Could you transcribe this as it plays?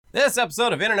This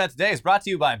episode of Internet Today is brought to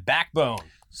you by Backbone.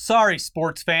 Sorry,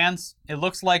 sports fans. It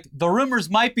looks like the rumors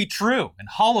might be true, and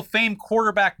Hall of Fame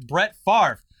quarterback Brett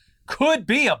Favre could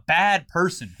be a bad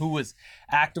person who was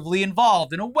actively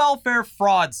involved in a welfare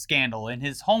fraud scandal in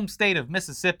his home state of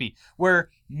Mississippi, where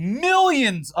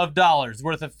millions of dollars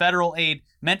worth of federal aid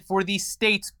meant for the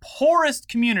state's poorest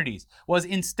communities was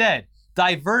instead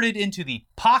diverted into the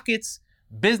pockets,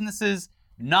 businesses,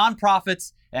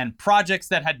 nonprofits, and projects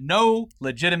that had no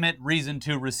legitimate reason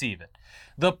to receive it.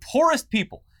 The poorest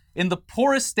people in the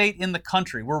poorest state in the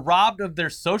country were robbed of their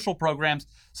social programs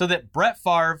so that Brett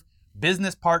Favre,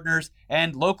 business partners,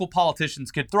 and local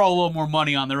politicians could throw a little more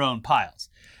money on their own piles.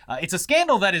 It's a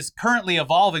scandal that is currently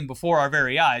evolving before our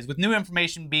very eyes, with new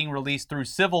information being released through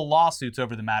civil lawsuits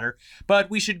over the matter. But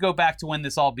we should go back to when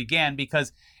this all began,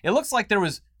 because it looks like there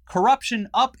was corruption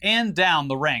up and down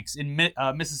the ranks in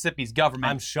Mississippi's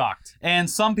government. I'm shocked. And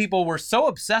some people were so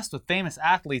obsessed with famous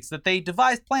athletes that they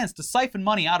devised plans to siphon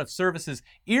money out of services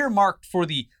earmarked for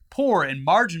the poor and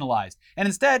marginalized, and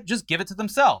instead just give it to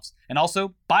themselves, and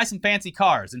also buy some fancy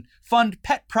cars and fund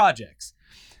pet projects.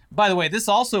 By the way, this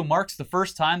also marks the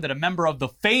first time that a member of the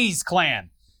FaZe clan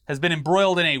has been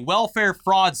embroiled in a welfare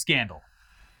fraud scandal.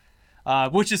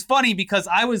 Which is funny because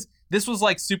this was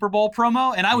like Super Bowl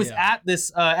promo, and I was at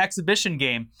this exhibition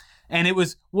game, and it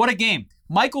was, what a game.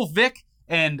 Michael Vick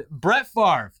and Brett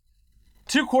Favre,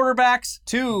 two quarterbacks,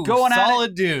 Two going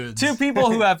solid dudes. two people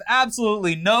who have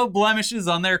absolutely no blemishes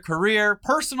on their career,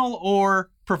 personal or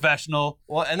professional.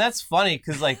 Well, and that's funny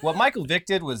because like what Michael Vick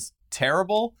did was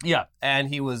terrible. Yeah. And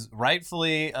he was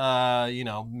rightfully,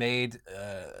 made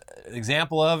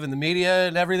example of in the media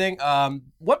and everything.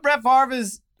 What Brett Favre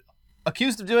is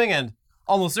accused of doing and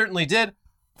almost certainly did,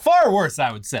 far worse,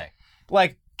 I would say.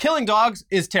 Like, killing dogs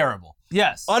is terrible.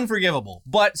 Yes. Unforgivable.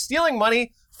 But stealing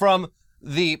money from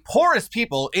the poorest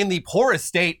people in the poorest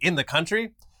state in the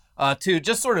country to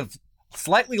just sort of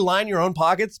slightly line your own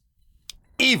pockets,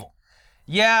 evil.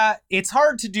 Yeah, it's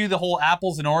hard to do the whole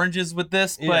apples and oranges with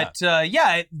this, but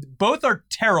both are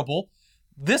terrible.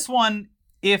 This one,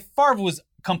 if Favre was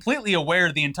completely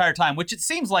aware the entire time, which it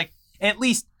seems like at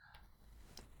least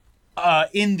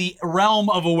in the realm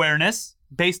of awareness,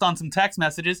 based on some text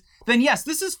messages, then yes,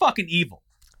 this is fucking evil.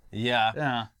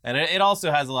 Yeah. And it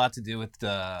also has a lot to do with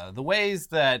the ways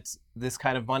that this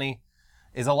kind of money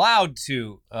is allowed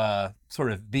to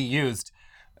sort of be used.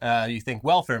 You think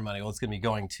welfare money, well, it's going to be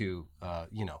going to,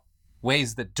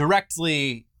 ways that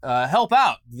directly help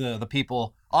out the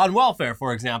people on welfare,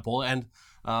 for example. And,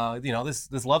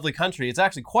 this lovely country, it's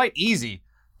actually quite easy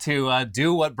to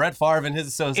do what Brett Favre and his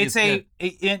associates did.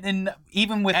 And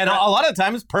even with... And a lot of the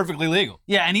time, it's perfectly legal.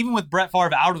 Yeah, and even with Brett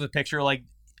Favre out of the picture, like,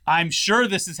 I'm sure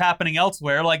this is happening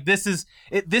elsewhere. Like, this is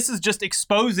just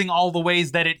exposing all the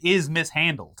ways that it is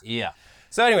mishandled. Yeah.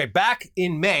 So anyway, back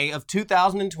in May of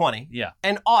 2020,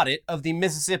 an audit of the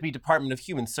Mississippi Department of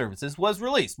Human Services was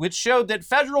released, which showed that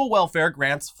federal welfare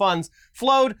grants funds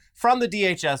flowed from the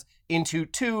DHS into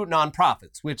two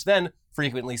nonprofits, which then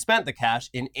frequently spent the cash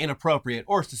in inappropriate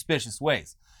or suspicious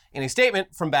ways. In a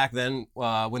statement from back then,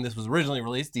 when this was originally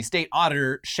released, the state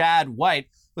auditor, Shad White,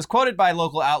 was quoted by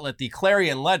local outlet The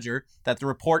Clarion Ledger that the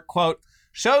report, quote,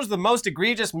 shows the most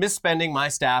egregious misspending my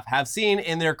staff have seen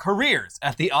in their careers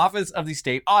at the office of the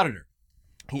state auditor.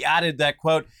 He added that,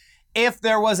 quote, if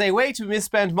there was a way to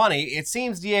misspend money, it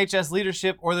seems DHS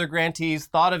leadership or their grantees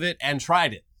thought of it and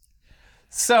tried it.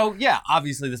 So, yeah,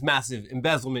 obviously this massive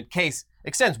embezzlement case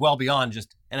extends well beyond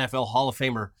just NFL Hall of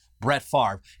Famer Brett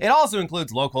Favre. It also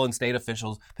includes local and state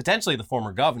officials, potentially the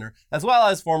former governor, as well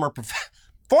as former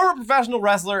professional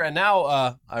wrestler and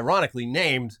now, ironically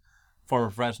named former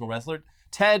professional wrestler,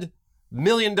 Ted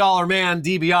Million Dollar Man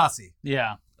DiBiase.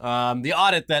 Yeah. The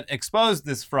audit that exposed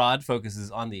this fraud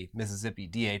focuses on the Mississippi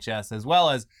DHS as well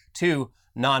as two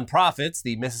nonprofits,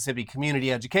 the Mississippi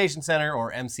Community Education Center,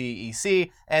 or MCEC,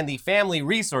 and the Family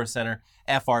Resource Center,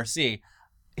 FRC.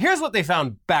 Here's what they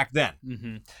found back then.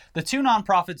 Mm-hmm. The two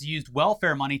nonprofits used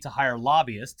welfare money to hire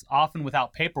lobbyists, often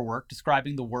without paperwork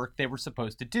describing the work they were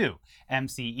supposed to do.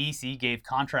 MCEC gave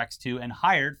contracts to and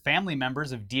hired family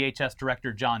members of DHS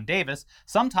Director John Davis,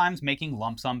 sometimes making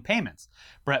lump sum payments.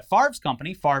 Brett Favre's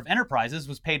company, Favre Enterprises,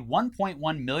 was paid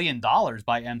 $1.1 million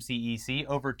by MCEC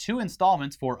over two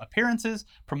installments for appearances,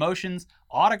 promotions,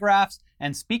 autographs,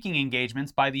 and speaking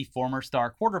engagements by the former star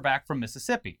quarterback from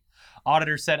Mississippi.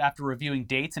 Auditors said after reviewing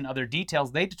dates and other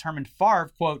details, they determined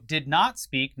Favre, quote, did not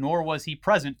speak nor was he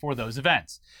present for those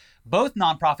events. Both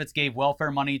nonprofits gave welfare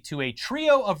money to a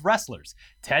trio of wrestlers,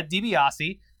 Ted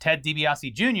DiBiase, Ted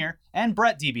DiBiase Jr., and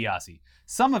Brett DiBiase,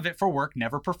 some of it for work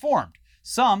never performed,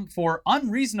 some for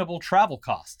unreasonable travel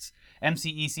costs.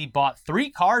 MCEC bought 3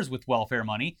 cars with welfare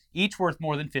money, each worth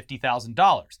more than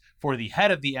 $50,000, for the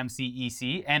head of the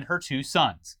MCEC and her 2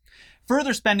 sons.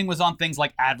 Further spending was on things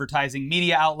like advertising,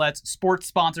 media outlets,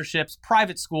 sports sponsorships,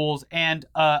 private schools, and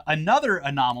another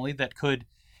anomaly that could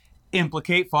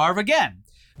implicate Favre again.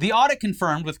 The audit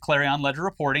confirmed with Clarion Ledger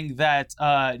reporting that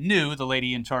New, the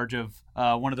lady in charge of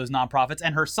one of those nonprofits,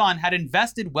 and her son had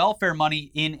invested welfare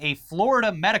money in a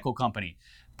Florida medical company,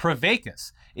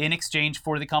 Prevacus, in exchange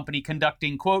for the company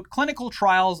conducting, quote, clinical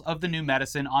trials of the new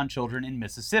medicine on children in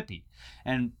Mississippi.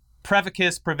 And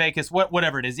Prevacus,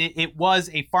 whatever it is, it was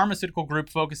a pharmaceutical group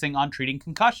focusing on treating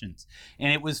concussions.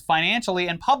 And it was financially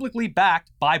and publicly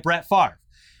backed by Brett Favre.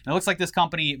 And it looks like this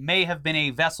company may have been a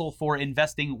vessel for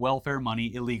investing welfare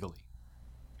money illegally.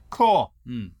 Cool.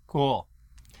 Cool.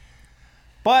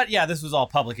 But yeah, this was all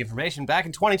public information back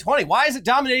in 2020. Why is it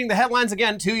dominating the headlines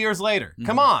again 2 years later?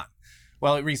 Come on.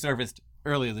 Well, it resurfaced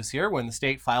earlier this year when the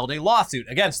state filed a lawsuit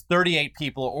against 38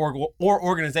 people or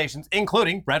organizations,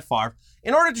 including Brett Favre,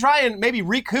 in order to try and maybe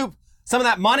recoup some of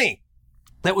that money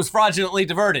that was fraudulently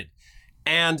diverted.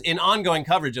 And in ongoing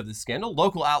coverage of this scandal,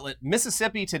 local outlet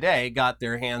Mississippi Today got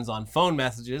their hands on phone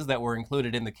messages that were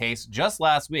included in the case just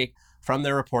last week. From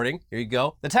their reporting, here you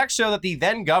go. The texts show that the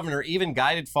then governor even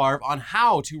guided Favre on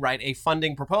how to write a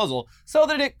funding proposal so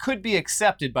that it could be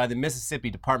accepted by the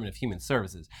Mississippi Department of Human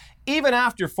Services, even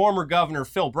after former Governor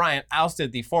Phil Bryant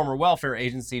ousted the former welfare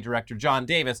agency director John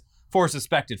Davis for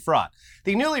suspected fraud.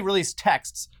 The newly released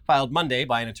texts, filed Monday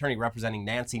by an attorney representing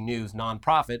Nancy New's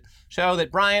nonprofit, show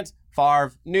that Bryant,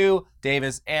 Favre, New,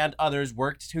 Davis, and others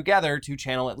worked together to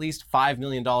channel at least $5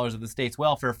 million of the state's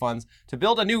welfare funds to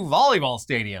build a new volleyball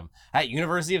stadium at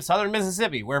University of Southern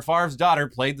Mississippi, where Favre's daughter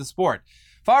played the sport.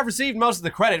 Favre received most of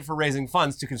the credit for raising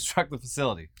funds to construct the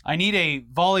facility. I need a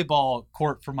volleyball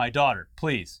court for my daughter,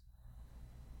 please.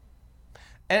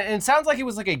 And it sounds like it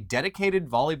was like a dedicated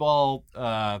volleyball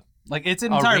like it's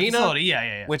an entire arena, facility.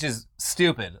 Yeah. Which is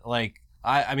stupid. Like,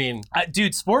 I mean...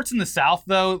 dude, sports in the South,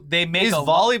 though, they make Is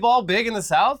volleyball big in the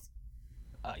South?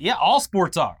 Yeah, all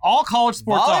sports are. All college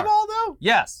sports are. Volleyball, though?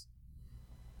 Yes.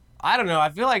 I don't know. I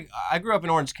feel like I grew up in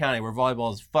Orange County where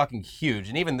volleyball is fucking huge.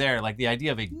 And even there, like the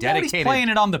idea of a dedicated... Nobody's playing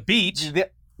it on the beach.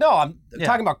 No, I'm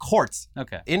talking about courts.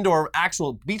 Okay. Indoor,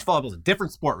 actual beach volleyball is a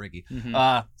different sport, Ricky.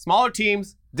 Smaller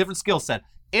teams, different skill set.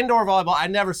 Indoor volleyball, I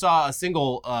never saw a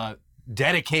single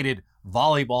dedicated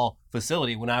volleyball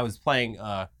facility when I was playing...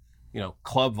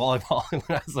 club volleyball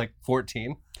when I was like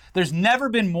 14. There's never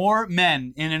been more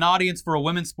men in an audience for a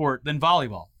women's sport than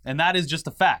volleyball. And that is just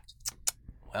a fact.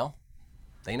 Well,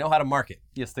 they know how to market.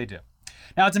 Yes, they do.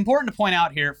 Now, it's important to point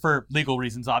out here, for legal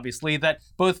reasons, obviously, that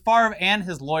both Favre and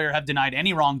his lawyer have denied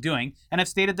any wrongdoing and have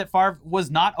stated that Favre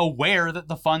was not aware that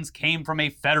the funds came from a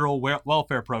federal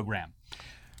welfare program.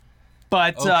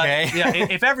 But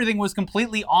if everything was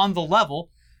completely on the level,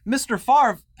 Mr.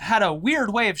 Favre had a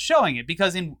weird way of showing it,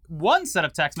 because in one set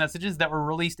of text messages that were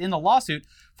released in the lawsuit,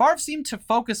 Favre seemed to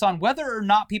focus on whether or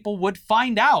not people would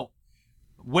find out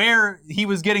where he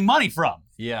was getting money from.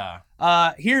 Yeah.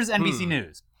 Here's NBC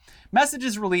News.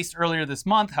 Messages released earlier this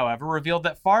month, however, revealed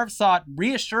that Favre sought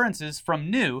reassurances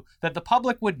from New that the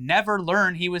public would never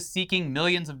learn he was seeking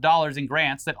millions of dollars in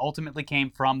grants that ultimately came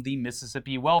from the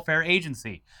Mississippi Welfare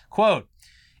Agency. Quote,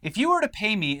 "If you were to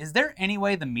pay me, is there any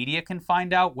way the media can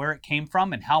find out where it came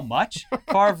from and how much?"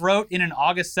 Favre wrote in an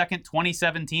August 2nd,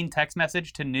 2017 text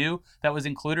message to New that was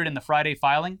included in the Friday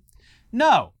filing.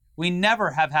 "No, we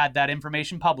never have had that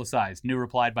information publicized," New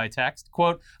replied by text.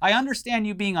 Quote, "I understand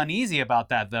you being uneasy about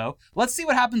that, though. Let's see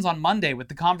what happens on Monday with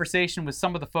the conversation with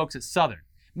some of the folks at Southern.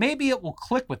 Maybe it will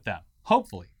click with them.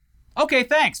 Hopefully." "Okay,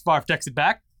 thanks," Favre texted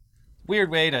back. Weird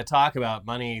way to talk about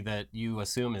money that you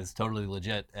assume is totally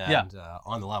legit and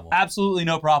on the level. Absolutely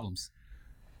no problems.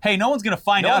 Hey, no one's going to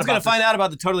find out about this. No one's going to find out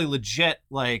about the totally legit,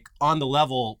 like, on the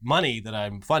level money that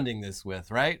I'm funding this with,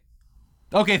 right?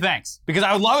 Okay, thanks. Because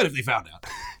I would love it if they found out.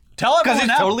 Tell everyone because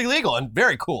it's totally legal and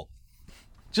very cool.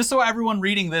 Just so everyone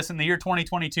reading this in the year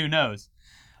 2022 knows,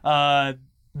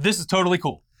 this is totally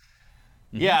cool.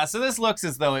 Yeah, so this looks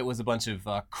as though it was a bunch of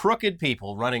crooked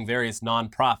people running various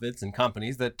nonprofits and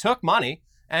companies that took money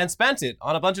and spent it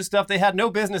on a bunch of stuff they had no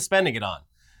business spending it on.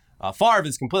 Favre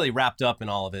is completely wrapped up in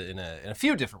all of it in a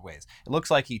few different ways. It looks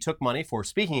like he took money for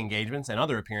speaking engagements and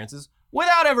other appearances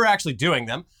without ever actually doing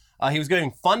them. He was getting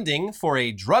funding for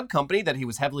a drug company that he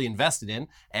was heavily invested in,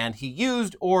 and he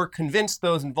used or convinced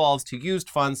those involved to use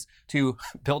funds to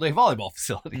build a volleyball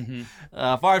facility.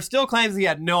 Favre still claims he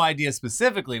had no idea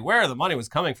specifically where the money was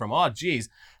coming from. Oh, geez.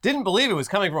 Didn't believe it was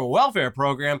coming from a welfare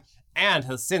program, and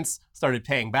has since started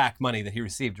paying back money that he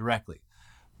received directly.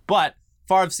 But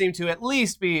Favre seemed to at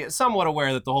least be somewhat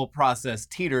aware that the whole process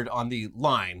teetered on the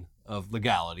line of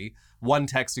legality. One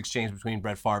text exchange between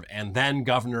Brett Favre and then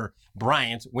Governor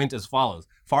Bryant went as follows.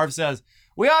 Favre says,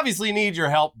 "We obviously need your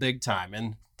help big time,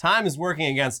 and time is working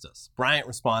against us." Bryant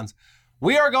responds,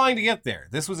 "We are going to get there.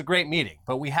 This was a great meeting,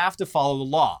 but we have to follow the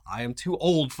law. I am too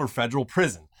old for federal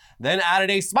prison." Then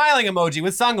added a smiling emoji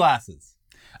with sunglasses.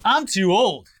 "I'm too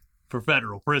old for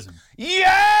federal prison."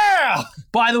 Yeah!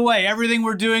 By the way, everything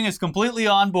we're doing is completely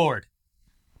on board.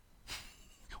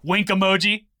 Wink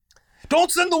emoji.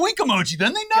 Don't send the wink emoji,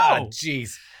 then they know. God,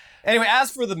 jeez. Anyway,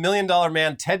 as for the $1 Million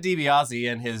Man, Ted DiBiase,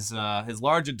 and his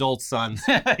large adult son,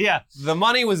 yeah, the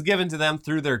money was given to them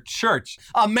through their church.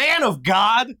 A man of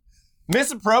God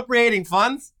misappropriating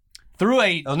funds?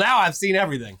 Well, now I've seen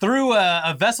everything. Through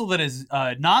a vessel that is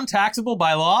non-taxable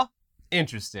by law?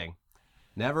 Interesting.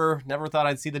 Never thought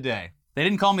I'd see the day. They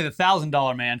didn't call me the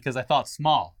 $1,000 man because I thought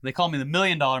small. They called me the $1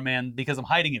 Million Man because I'm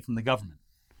hiding it from the government.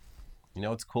 You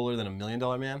know what's cooler than $1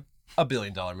 Million Man? A $1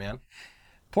 billion man.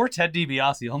 Poor Ted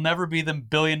DiBiase. He'll never be the $1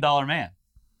 billion man.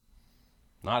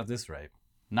 Not at this rate.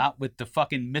 Not with the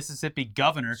fucking Mississippi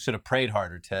governor. Should have prayed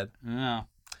harder, Ted.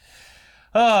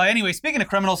 Oh. Anyway, speaking of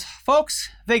criminals, folks,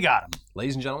 they got him.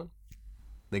 Ladies and gentlemen,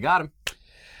 they got him.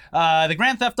 The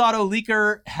Grand Theft Auto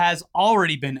leaker has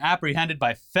already been apprehended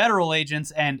by federal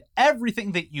agents, and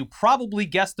everything that you probably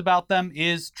guessed about them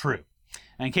is true.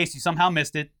 And in case you somehow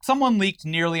missed it, someone leaked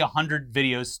nearly 100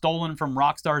 videos stolen from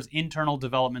Rockstar's internal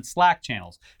development Slack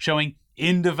channels, showing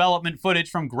in-development footage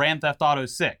from Grand Theft Auto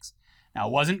 6. Now,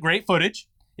 it wasn't great footage.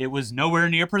 It was nowhere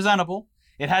near presentable.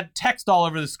 It had text all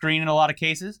over the screen in a lot of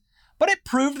cases. But it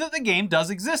proved that the game does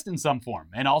exist in some form,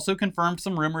 and also confirmed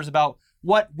some rumors about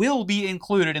what will be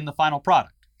included in the final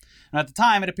product. And at the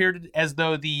time, it appeared as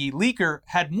though the leaker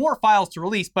had more files to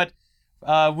release, but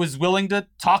was willing to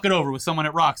talk it over with someone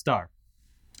at Rockstar.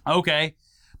 Okay,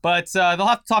 but they'll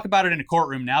have to talk about it in a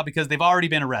courtroom now because they've already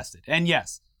been arrested. And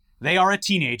yes, they are a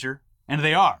teenager, and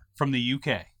they are from the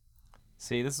UK.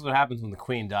 See, this is what happens when the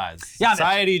Queen dies. Yeah,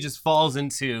 society just falls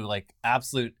into like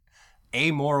absolute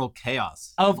amoral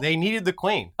chaos. They needed the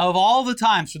Queen. Of all the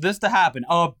times for this to happen,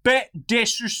 a bit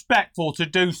disrespectful to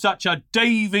do such a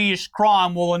devious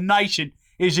crime while a nation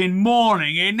is in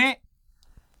mourning, isn't it?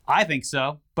 I think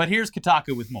so, but here's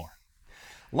Kotaku with more.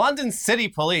 London City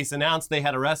Police announced they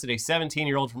had arrested a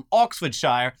 17-year-old from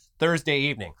Oxfordshire Thursday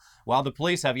evening. While the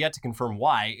police have yet to confirm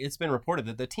why, it's been reported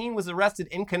that the teen was arrested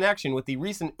in connection with the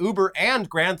recent Uber and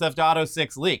Grand Theft Auto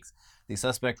 6 leaks. The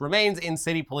suspect remains in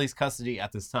city police custody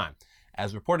at this time.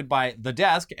 As reported by The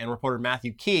Desk and reporter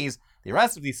Matthew Keys, the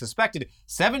arrest of the suspected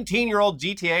 17-year-old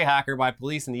GTA hacker by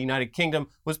police in the United Kingdom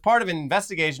was part of an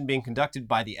investigation being conducted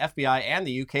by the FBI and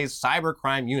the UK's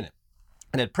cybercrime unit.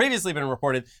 It had previously been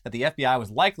reported that the FBI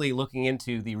was likely looking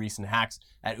into the recent hacks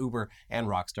at Uber and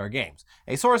Rockstar Games.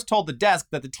 A source told The Desk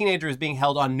that the teenager is being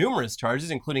held on numerous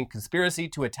charges, including conspiracy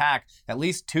to attack at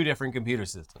least 2 different computer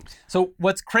systems. So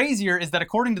what's crazier is that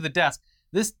according to The Desk,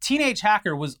 this teenage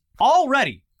hacker was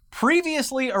already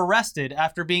previously arrested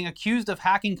after being accused of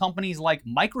hacking companies like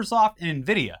Microsoft and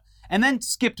Nvidia, and then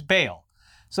skipped bail.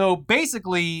 So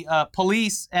basically,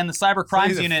 police and the cyber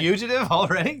crimes unit. A fugitive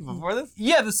already before this?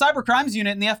 Yeah, the cyber crimes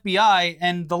unit and the FBI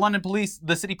and the London police,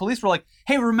 the city police were like,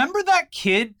 hey, remember that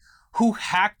kid who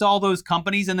hacked all those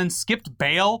companies and then skipped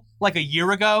bail like a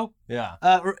year ago? Yeah.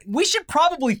 We should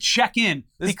probably check in.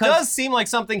 This does seem like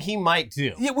something he might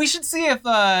do. Yeah, we should see if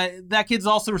that kid's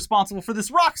also responsible for this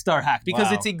Rockstar hack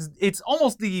because it's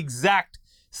almost the exact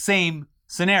same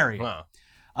scenario. Wow.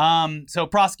 So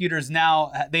prosecutors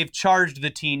now, they've charged the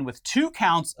teen with 2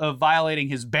 counts of violating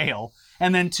his bail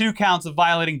and then 2 counts of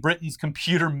violating Britain's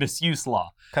computer misuse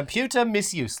law. Computer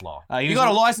misuse law. You got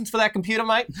a license for that computer,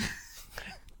 mate?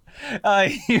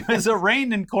 He was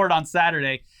arraigned in court on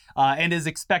Saturday and is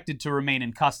expected to remain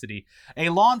in custody. A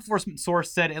law enforcement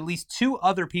source said at least 2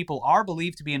 other people are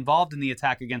believed to be involved in the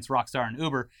attack against Rockstar and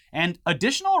Uber, and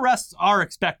additional arrests are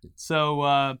expected.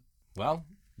 So, well,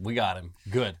 we got him.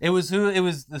 Good. It was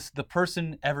the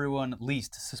person everyone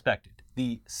least suspected.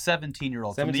 The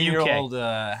 17-year-old from the UK. 17-year-old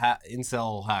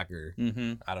incel hacker.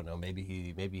 Mm-hmm. I don't know. Maybe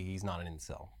he's not an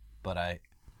incel, but I'm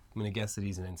gonna guess that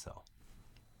he's an incel.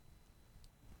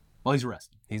 Well, he's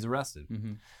arrested. He's arrested.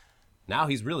 Mm-hmm. Now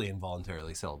he's really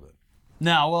involuntarily celibate.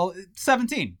 No, well,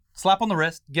 17. Slap on the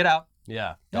wrist. Get out.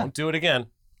 Yeah. Don't do it again.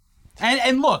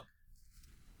 And look,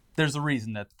 there's a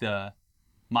reason that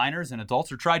minors and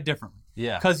adults are tried differently.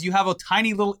 Yeah. Because you have a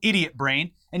tiny little idiot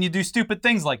brain and you do stupid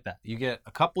things like that. You get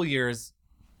a couple years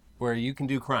where you can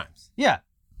do crimes. Yeah.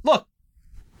 Look,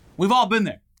 we've all been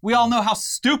there. We all know how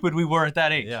stupid we were at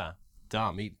that age. Yeah.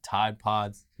 Dumb. Eating Tide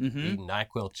Pods, Mm-hmm. eating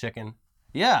NyQuil chicken.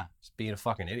 Yeah. Just being a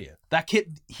fucking idiot. That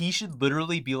kid, he should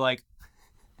literally be like,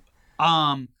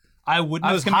 I wouldn't I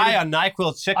have was committed- high on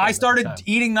NyQuil chicken. I started at the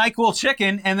time. eating NyQuil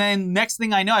chicken, and then next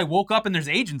thing I know, I woke up and there's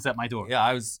agents at my door. Yeah,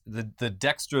 I was the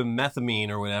dextromethamine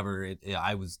or whatever.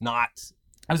 I was not.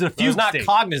 I was at a I fugue was not state.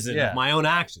 cognizant Yeah. of my own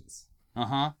actions.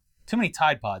 Too many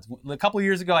Tide Pods. A couple of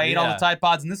years ago, I ate all Yeah. the Tide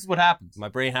Pods, and this is what happens. My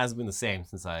brain hasn't been the same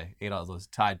since I ate all those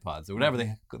Tide Pods or whatever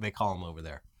they call them over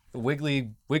there. The Wiggly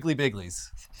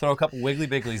Bigglies. Throw a couple Wiggly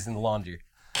Bigglies in the laundry.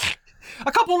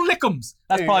 A couple lickums.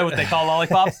 That's probably what they call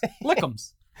lollipops.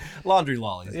 Lickums. Laundry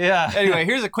lollies. Yeah. Anyway,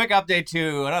 here's a quick update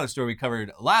to another story we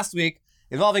covered last week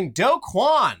involving Do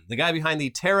Kwon, the guy behind the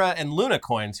Terra and Luna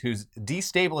coins, whose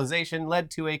destabilization led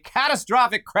to a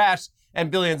catastrophic crash and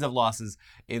billions of losses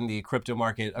in the crypto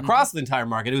market across the entire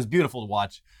market. It was beautiful to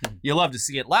watch. You'll love to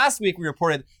see it. Last week, we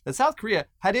reported that South Korea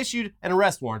had issued an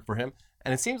arrest warrant for him,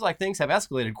 and it seems like things have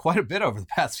escalated quite a bit over the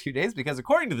past few days because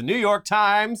according to the New York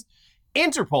Times,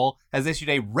 Interpol has issued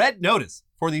a red notice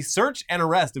for the search and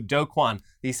arrest of Do Kwon,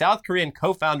 the South Korean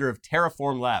co-founder of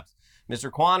Terraform Labs. Mr.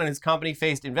 Kwon and his company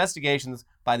faced investigations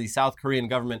by the South Korean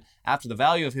government after the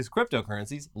value of his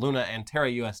cryptocurrencies, Luna and Terra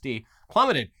USD,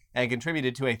 plummeted and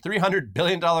contributed to a $300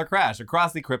 billion crash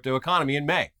across the crypto economy in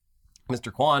May.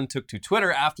 Mr. Kwon took to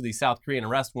Twitter after the South Korean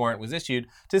arrest warrant was issued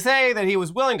to say that he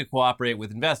was willing to cooperate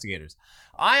with investigators.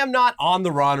 "I am not on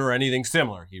the run or anything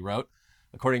similar," he wrote.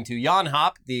 According to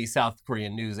Yonhap, the South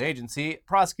Korean news agency,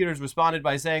 prosecutors responded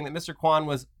by saying that Mr. Kwon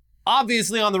was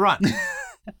obviously on the run.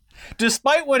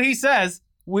 Despite what he says,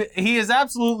 he is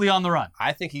absolutely on the run.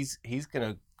 I think he's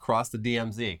going to cross the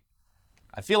DMZ.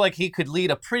 I feel like he could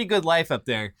lead a pretty good life up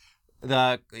there.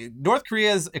 North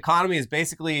Korea's economy is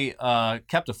basically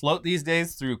kept afloat these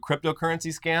days through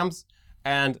cryptocurrency scams.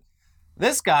 And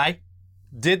this guy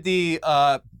did the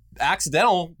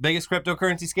accidental biggest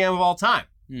cryptocurrency scam of all time.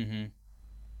 Mm-hmm.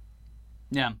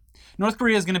 Yeah. North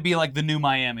Korea is going to be like the new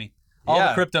Miami. All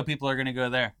the crypto people are going to go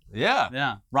there. Yeah.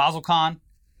 Yeah. Razzle Khan.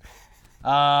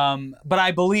 But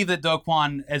I believe that Do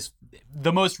Kwon, as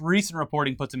the most recent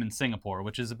reporting, puts him in Singapore,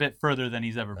 which is a bit further than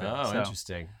he's ever been. Oh, so,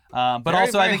 interesting. But very,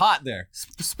 also, very I think hot there.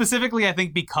 Specifically, I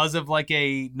think because of like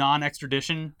a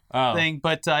non-extradition Oh. thing.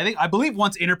 But I believe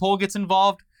once Interpol gets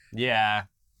involved, Yeah.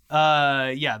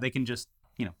 they can just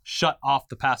shut off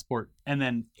the passport, and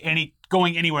then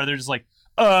going anywhere, they're just like,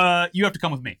 you have to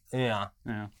come with me. Yeah.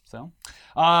 Yeah. So,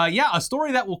 a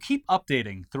story that will keep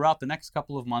updating throughout the next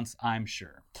couple of months, I'm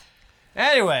sure.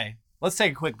 Anyway, let's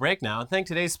take a quick break now and thank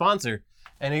today's sponsor.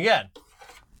 And again,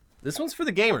 this one's for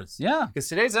the gamers. Yeah. Because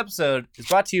today's episode is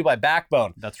brought to you by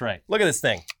Backbone. That's right. Look at this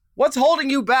thing. What's holding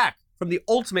you back from the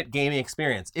ultimate gaming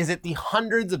experience? Is it the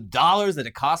hundreds of dollars that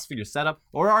it costs for your setup?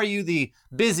 Or are you the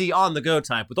busy on-the-go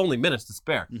type with only minutes to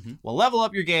spare? Mm-hmm. Well, level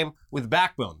up your game with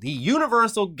Backbone, the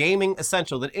universal gaming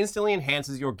essential that instantly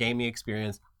enhances your gaming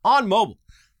experience on mobile.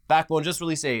 Backbone just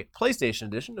released a PlayStation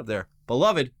edition of their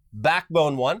beloved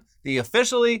Backbone 1. The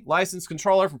officially licensed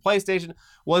controller for PlayStation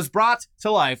was brought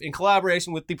to life in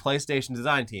collaboration with the PlayStation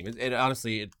design team. It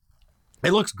honestly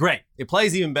looks great. It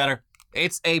plays even better.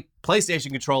 It's a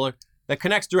PlayStation controller that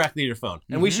connects directly to your phone.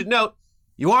 And we should note,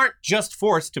 you aren't just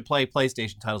forced to play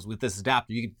PlayStation titles with this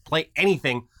adapter. You can play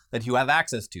anything that you have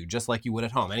access to, just like you would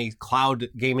at home. Any cloud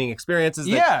gaming experiences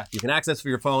that you can access for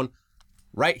your phone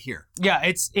right here. Yeah,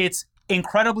 it's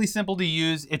incredibly simple to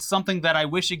use. It's something that I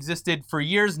wish existed for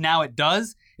years. Now it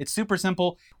does. It's super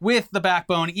simple. With the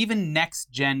Backbone, even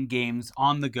next-gen games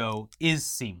on the go is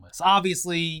seamless.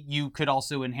 Obviously, you could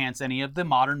also enhance any of the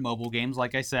modern mobile games,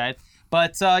 like I said.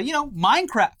 But,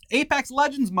 Minecraft, Apex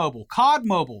Legends Mobile, COD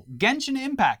Mobile, Genshin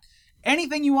Impact,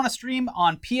 anything you want to stream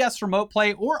on PS Remote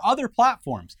Play or other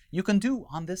platforms, you can do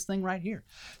on this thing right here.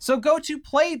 So go to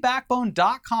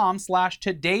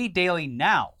playbackbone.com/todaydaily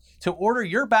now to order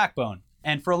your Backbone.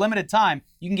 And for a limited time,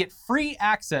 you can get free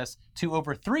access to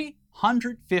over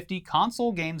 350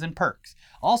 console games and perks.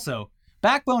 Also,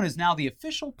 Backbone is now the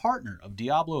official partner of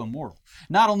Diablo Immortal.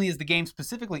 Not only is the game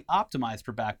specifically optimized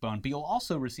for Backbone, but you'll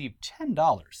also receive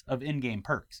 $10 of in-game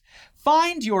perks.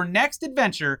 Find your next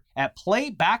adventure at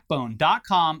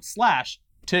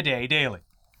playbackbone.com/todaydaily.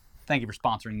 Thank you for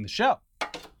sponsoring the show.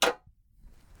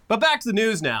 But back to the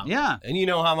news now. Yeah. And you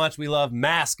know how much we love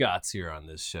mascots here on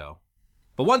this show.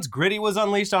 But once Gritty was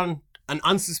unleashed on an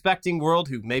unsuspecting world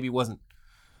who maybe wasn't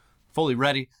fully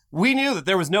ready, we knew that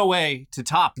there was no way to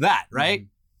top that, right?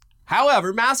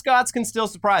 However, mascots can still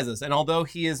surprise us. And although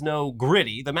he is no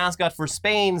Gritty, the mascot for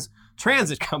Spain's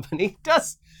transit company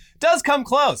does come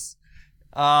close.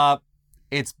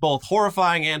 It's both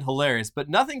horrifying and hilarious, but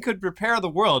nothing could prepare the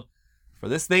world for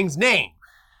this thing's name.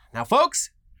 Now,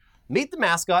 folks, meet the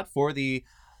mascot for the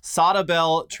Sada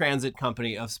Bell Transit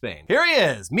Company of Spain. Here he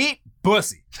is. Meet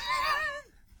Bussy.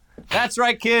 That's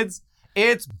right, kids.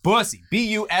 It's Bussy.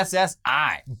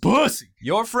 B-U-S-S-I. Bussy.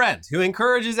 Your friend who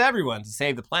encourages everyone to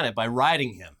save the planet by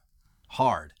riding him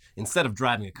hard instead of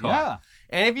driving a car. Yeah.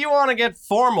 And if you want to get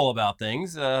formal about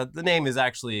things, the name is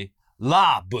actually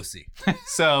La Bussy.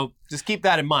 So just keep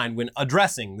that in mind when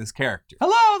addressing this character.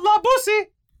 Hello, La Bussy.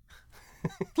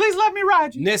 Please let me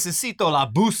ride you. Necesito la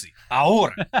Bussy.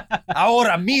 Ahora.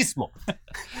 Ahora mismo.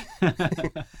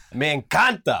 Me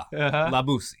encanta la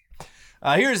Bussy.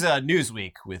 Here's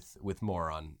Newsweek with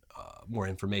more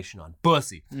information on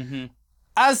Bussy. Mm-hmm.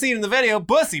 As seen in the video,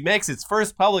 Bussy makes its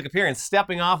first public appearance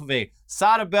stepping off of a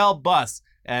Sada Bell bus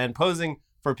and posing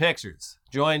for pictures.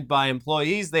 Joined by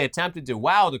employees, they attempted to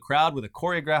wow the crowd with a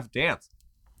choreographed dance.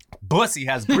 Bussy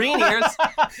has green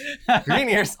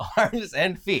ears, arms,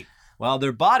 and feet, while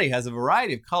their body has a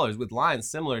variety of colors with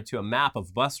lines similar to a map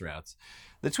of bus routes.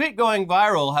 The tweet going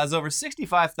viral has over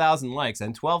 65,000 likes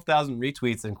and 12,000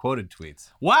 retweets and quoted tweets.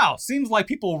 Wow, seems like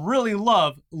people really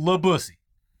love La Bussy.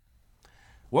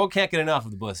 World can't get enough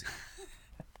of the Bussy.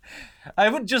 I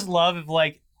would just love if,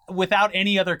 like, without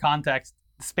any other context,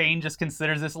 Spain just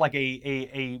considers this like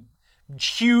a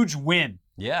huge win.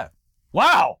 Yeah.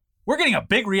 Wow, we're getting a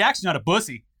big reaction out of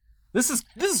Bussy. This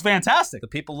is fantastic. The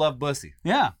people love Bussy.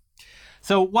 Yeah.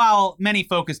 So while many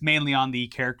focus mainly on the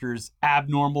character's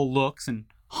abnormal looks and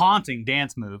haunting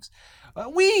dance moves,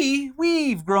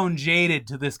 we've grown jaded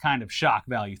to this kind of shock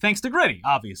value, thanks to Gritty,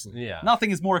 obviously. Yeah.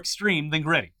 Nothing is more extreme than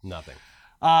Gritty. Nothing.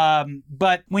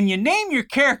 But when you name your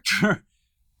character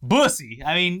Bussy,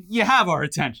 I mean, you have our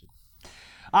attention.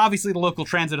 Obviously, the local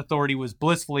transit authority was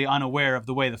blissfully unaware of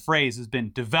the way the phrase has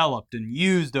been developed and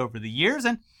used over the years,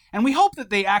 and we hope that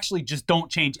they actually just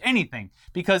don't change anything,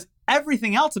 because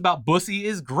everything else about Bussy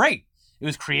is great. It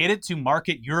was created to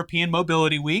market European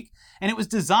Mobility Week, and it was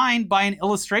designed by an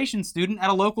illustration student at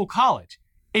a local college.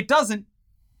 It doesn't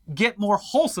get more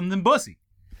wholesome than Bussy.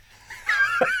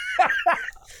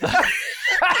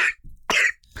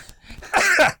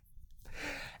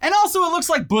 And also, it looks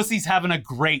like Bussy's having a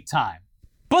great time.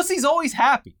 Bussy's always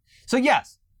happy. So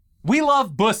yes, we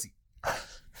love Bussy.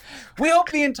 We hope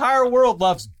the entire world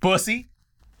loves Bussy.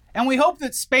 And we hope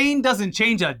that Spain doesn't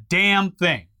change a damn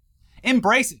thing.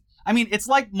 Embrace it. I mean, it's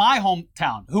like my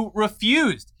hometown, who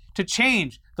refused to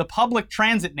change the public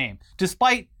transit name,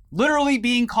 despite literally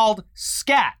being called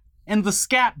Scat and the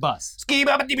Scat Bus.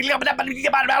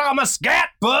 I'm a Scat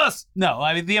Bus! No,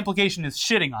 I mean, the implication is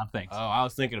shitting on things. Oh, I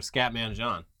was thinking of Scatman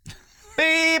John.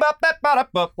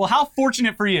 Well, how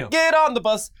fortunate for you. Get on the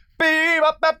bus. Wait,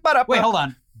 hold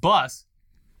on. Bus?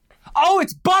 Oh,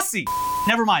 it's Bussy!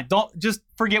 Never mind. Don't just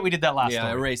forget we did that last Yeah,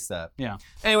 story. erase that. Yeah.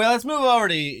 Anyway, let's move over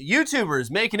to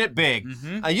YouTubers making it big.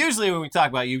 Mm-hmm. Usually when we talk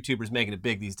about YouTubers making it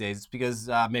big these days, it's because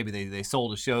maybe they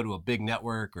sold a show to a big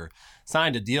network or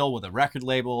signed a deal with a record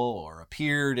label or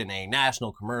appeared in a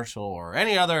national commercial or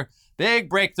any other big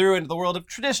breakthrough into the world of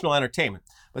traditional entertainment.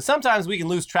 But sometimes we can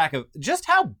lose track of just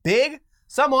how big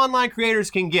some online creators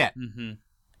can get. Mm-hmm.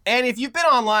 And if you've been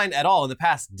online at all in the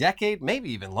past decade,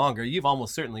 maybe even longer, you've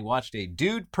almost certainly watched a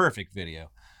Dude Perfect video.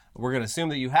 We're going to assume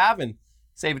that you have and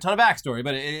save a ton of backstory,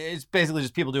 but it's basically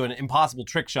just people doing impossible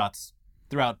trick shots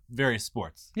throughout various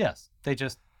sports. Yes. They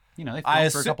just, they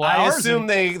filmed for a couple hours. I assume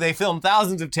they film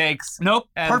thousands of takes. Nope.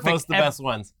 And Perfect. post the best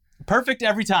ones. Perfect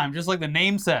every time, just like the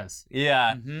name says.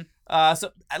 Yeah. Mm-hmm.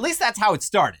 So at least that's how it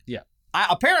started. Yeah.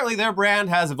 Apparently their brand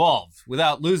has evolved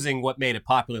without losing what made it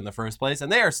popular in the first place, and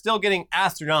they are still getting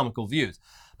astronomical views.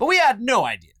 But we had no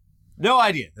idea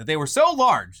that they were so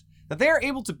large that they are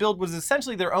able to build what is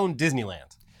essentially their own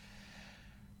Disneyland.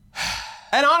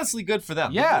 And honestly, good for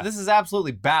them. Yeah. This is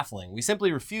absolutely baffling. We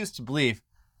simply refuse to believe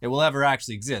it will ever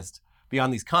actually exist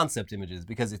beyond these concept images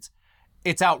because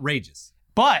it's outrageous.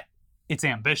 But it's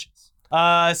ambitious.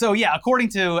 According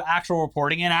to actual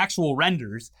reporting and actual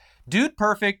renders, Dude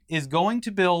Perfect is going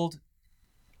to build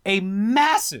a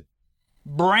massive,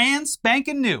 brand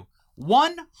spanking new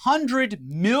 $100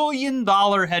 million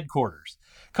headquarters,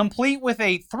 complete with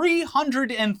a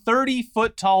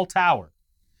 330-foot tall tower.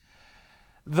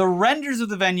 The renders of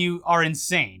the venue are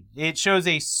insane. It shows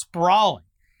a sprawling,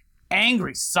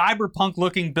 angry,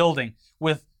 cyberpunk-looking building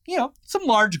with, some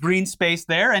large green space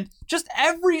there and just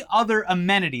every other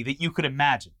amenity that you could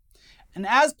imagine. And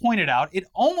as pointed out, it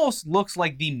almost looks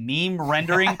like the meme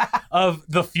rendering of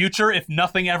the future if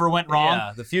nothing ever went wrong.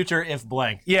 Yeah, the future if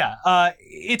blank. Yeah,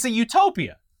 it's a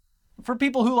utopia for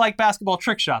people who like basketball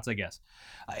trick shots, I guess.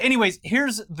 Anyways,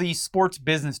 here's the Sports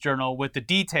Business Journal with the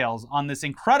details on this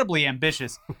incredibly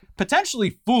ambitious,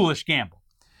 potentially foolish gamble.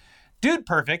 Dude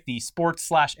Perfect, the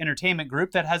sports/entertainment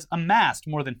group that has amassed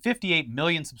more than 58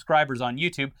 million subscribers on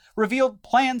YouTube, revealed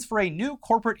plans for a new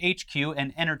corporate HQ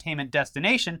and entertainment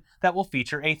destination that will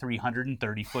feature a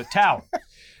 330-foot tower.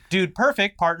 Dude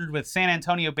Perfect partnered with San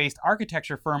Antonio-based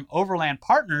architecture firm Overland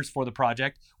Partners for the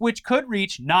project, which could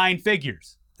reach 9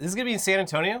 figures. This is going to be in San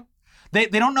Antonio? They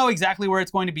don't know exactly where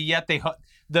it's going to be yet.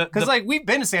 Because we've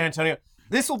been to San Antonio.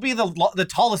 This will be the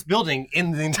tallest building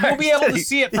in the entire city. We'll be able to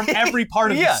see it from every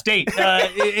part of the state.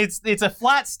 It's a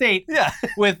flat state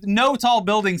with no tall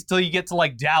buildings till you get to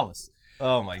like Dallas.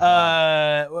 Oh my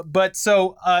God. But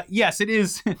so, yes, it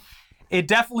is. It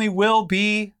definitely will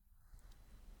be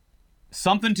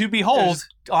something to behold.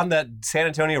 Just on that San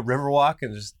Antonio Riverwalk,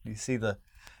 and just you see the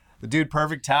Dude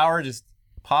Perfect Tower just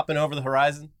popping over the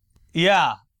horizon.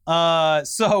 Yeah.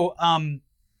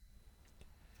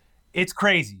 It's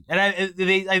crazy, and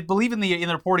I believe in the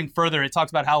reporting further. It talks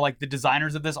about how like the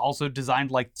designers of this also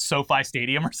designed like SoFi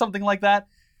Stadium or something like that.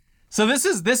 So this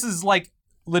is like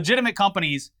legitimate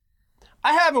companies.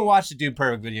 I haven't watched a Dude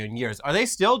Perfect video in years. Are they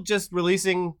still just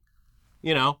releasing,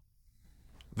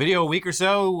 video a week or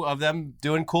so of them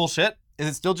doing cool shit? Is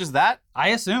it still just that? I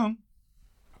assume.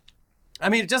 I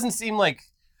mean, it doesn't seem like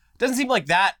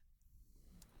that.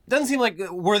 Doesn't seem like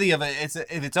worthy of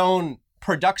its own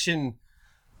production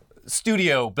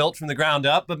studio built from the ground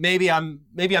up, but maybe I'm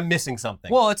missing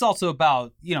something. Well, it's also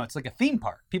about, it's like a theme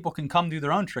park. People can come do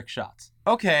their own trick shots.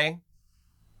 Okay.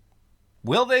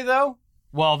 Will they though?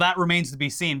 Well, that remains to be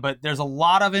seen, but there's a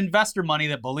lot of investor money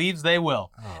that believes they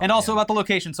will. And also about the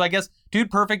location. So I guess Dude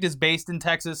Perfect is based in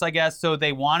Texas, I guess, so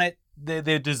they want it.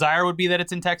 The desire would be that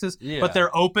it's in Texas, but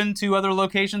they're open to other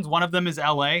locations. One of them is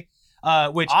LA,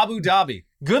 which Abu Dhabi.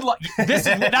 Good luck.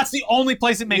 That's the only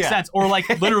place it makes sense. Or like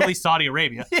literally Saudi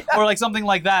Arabia. Or like something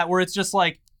like that where it's just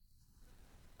like,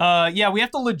 we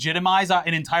have to legitimize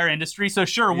an entire industry. So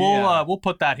sure, we'll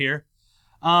put that here.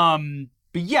 But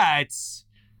yeah, it's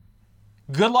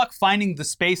good luck finding the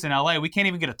space in LA. We can't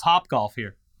even get a Topgolf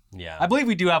here. Yeah. I believe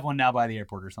we do have one now by the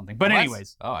airport or something. But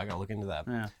anyways. Oh, I gotta look into that.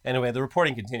 Yeah. Anyway, the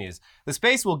reporting continues. The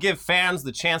space will give fans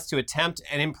the chance to attempt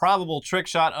an improbable trick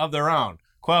shot of their own.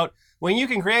 Quote, when you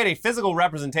can create a physical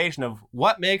representation of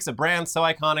what makes a brand so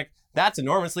iconic, that's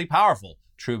enormously powerful,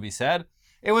 Truby said.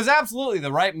 It was absolutely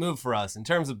the right move for us in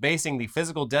terms of basing the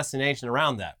physical destination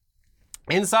around that.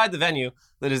 Inside the venue,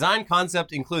 the design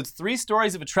concept includes 3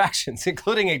 stories of attractions,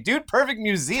 including a Dude Perfect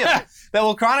museum that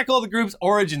will chronicle the group's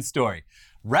origin story.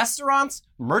 Restaurants,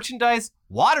 merchandise,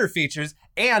 water features,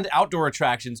 and outdoor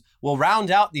attractions will round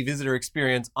out the visitor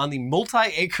experience on the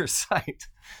multi-acre site.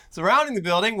 Surrounding the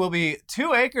building will be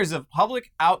 2 acres of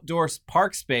public outdoor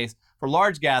park space for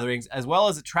large gatherings, as well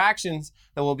as attractions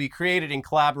that will be created in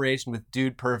collaboration with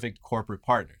Dude Perfect corporate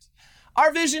partners.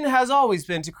 Our vision has always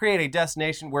been to create a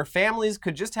destination where families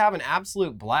could just have an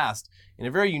absolute blast in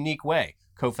a very unique way,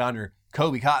 co-founder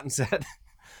Kobe Cotton said.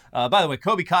 By the way,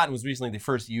 Kobe Cotton was recently the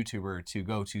first YouTuber to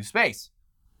go to space.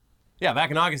 Yeah,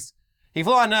 back in August. He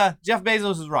flew on Jeff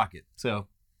Bezos' rocket, so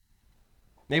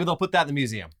maybe they'll put that in the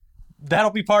museum.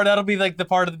 That'll be like the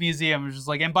part of the museum. It's just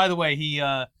like, and by the way, he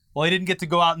didn't get to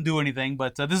go out and do anything,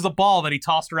 but this is a ball that he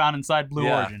tossed around inside Blue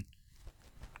Origin.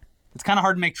 It's kind of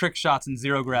hard to make trick shots in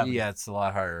zero gravity. Yeah, it's a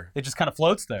lot harder. It just kind of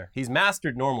floats there. He's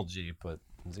mastered normal G, but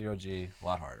zero G, a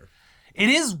lot harder. It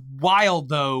is wild,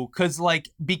 though,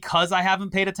 because I haven't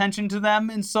paid attention to them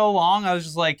in so long, I was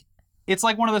just like, it's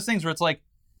like one of those things where it's like,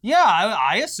 yeah,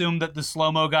 I assume that the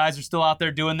slow-mo guys are still out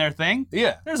there doing their thing.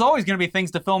 Yeah. There's always going to be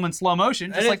things to film in slow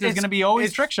motion, just like there's going to be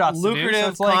always trick shots to do.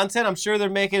 Lucrative content. I'm sure they're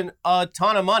making a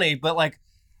ton of money, but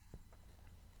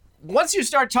once you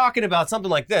start talking about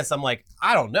something like this, I'm like,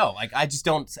 I don't know. I just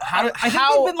don't. I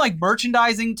think they've been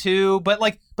merchandising too, but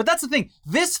that's the thing.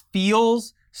 This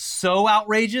feels so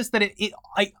outrageous that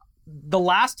the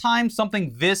last time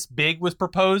something this big was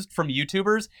proposed from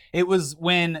YouTubers, it was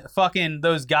when fucking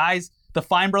those guys, the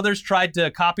Fine Brothers, tried to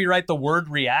copyright the word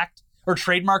react or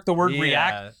trademark the word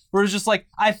react. Where it's just like,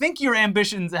 I think your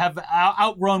ambitions have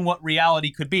outgrown what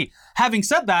reality could be. Having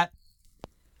said that,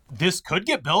 this could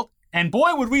get built. And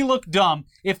boy, would we look dumb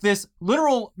if this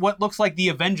literal, what looks like the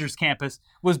Avengers campus,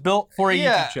 was built for a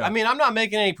YouTube show. I mean, I'm not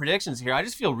making any predictions here. I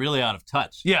just feel really out of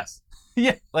touch. Yes.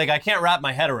 Yeah. I can't wrap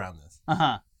my head around this.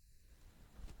 Uh-huh.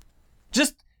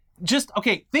 Just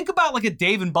okay, think about a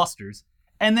Dave & Buster's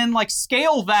and then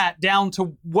scale that down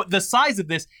to what the size of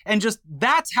this, and just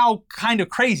that's how kind of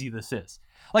crazy this is.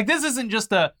 This isn't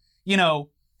just a,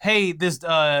 hey, this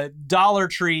Dollar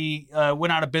Tree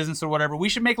went out of business or whatever. We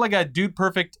should make a Dude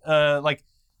Perfect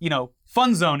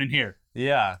fun zone in here.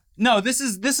 Yeah. No, this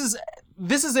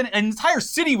is an entire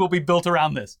city will be built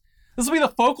around this. This will be the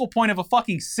focal point of a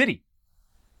fucking city.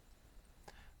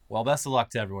 Well, best of luck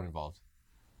to everyone involved.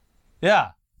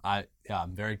 Yeah. I'm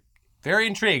very, very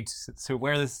intrigued to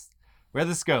where this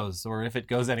goes, or if it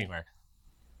goes anywhere.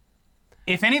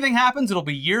 If anything happens, it'll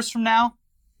be years from now,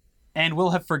 and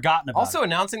we'll have forgotten about it. Also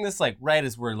announcing this right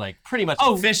as we're pretty much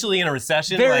officially in a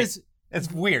recession.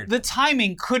 It's weird. The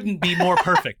timing couldn't be more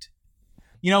perfect.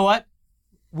 You know what?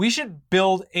 We should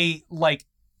build a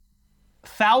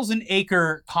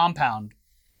 1,000-acre compound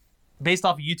based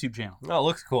off a YouTube channel. Oh, it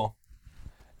looks cool.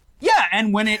 Yeah,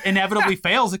 and when it inevitably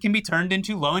fails, it can be turned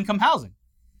into low-income housing.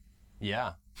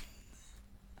 Yeah.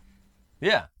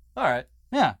 Yeah. All right.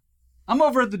 Yeah. I'm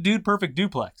over at the Dude Perfect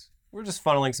Duplex. We're just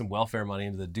funneling some welfare money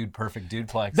into the Dude Perfect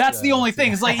Duplex. That's the only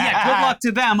thing. It's good luck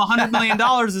to them. $100 million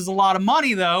is a lot of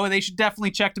money, though. They should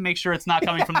definitely check to make sure it's not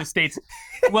coming from the state's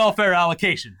welfare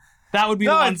allocation. That would be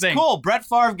the one thing. No, it's cool. Brett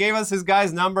Favre gave us his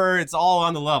guy's number. It's all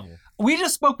on the level. We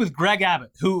just spoke with Greg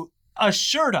Abbott, who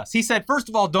assured us. He said, first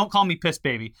of all, don't call me Piss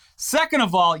Baby. Second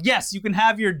of all, yes, you can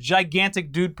have your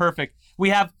gigantic Dude Perfect. We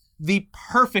have the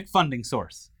perfect funding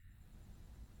source.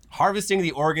 Harvesting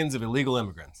the organs of illegal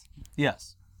immigrants.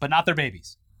 Yes, but not their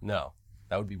babies. No,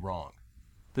 that would be wrong.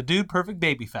 The Dude Perfect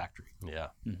Baby Factory. Yeah.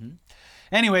 Mm-hmm.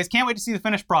 Anyways, can't wait to see the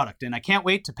finished product, and I can't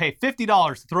wait to pay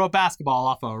 $50 to throw a basketball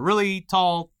off a really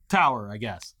tall tower, I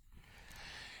guess.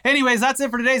 Anyways, that's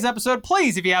it for today's episode.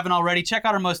 Please, if you haven't already, check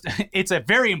out our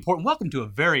welcome to a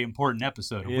very important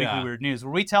episode of Weekly Weird News,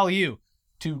 where we tell you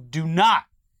to do not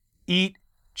eat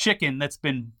chicken that's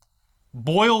been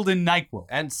boiled in NyQuil.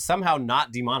 And somehow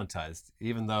not demonetized,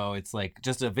 even though it's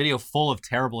just a video full of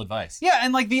terrible advice. Yeah,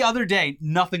 and the other day,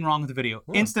 nothing wrong with the video.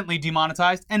 Oh. Instantly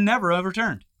demonetized and never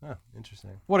overturned. Oh,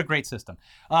 interesting. What a great system.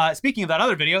 Speaking of that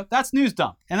other video, that's News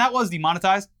Dump. And that was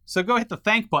demonetized, so go hit the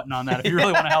thank button on that if you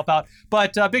really want to help out.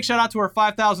 But big shout out to our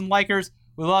 5,000 likers.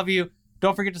 We love you.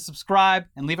 Don't forget to subscribe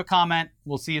and leave a comment.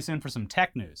 We'll see you soon for some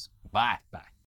tech news. Bye. Bye.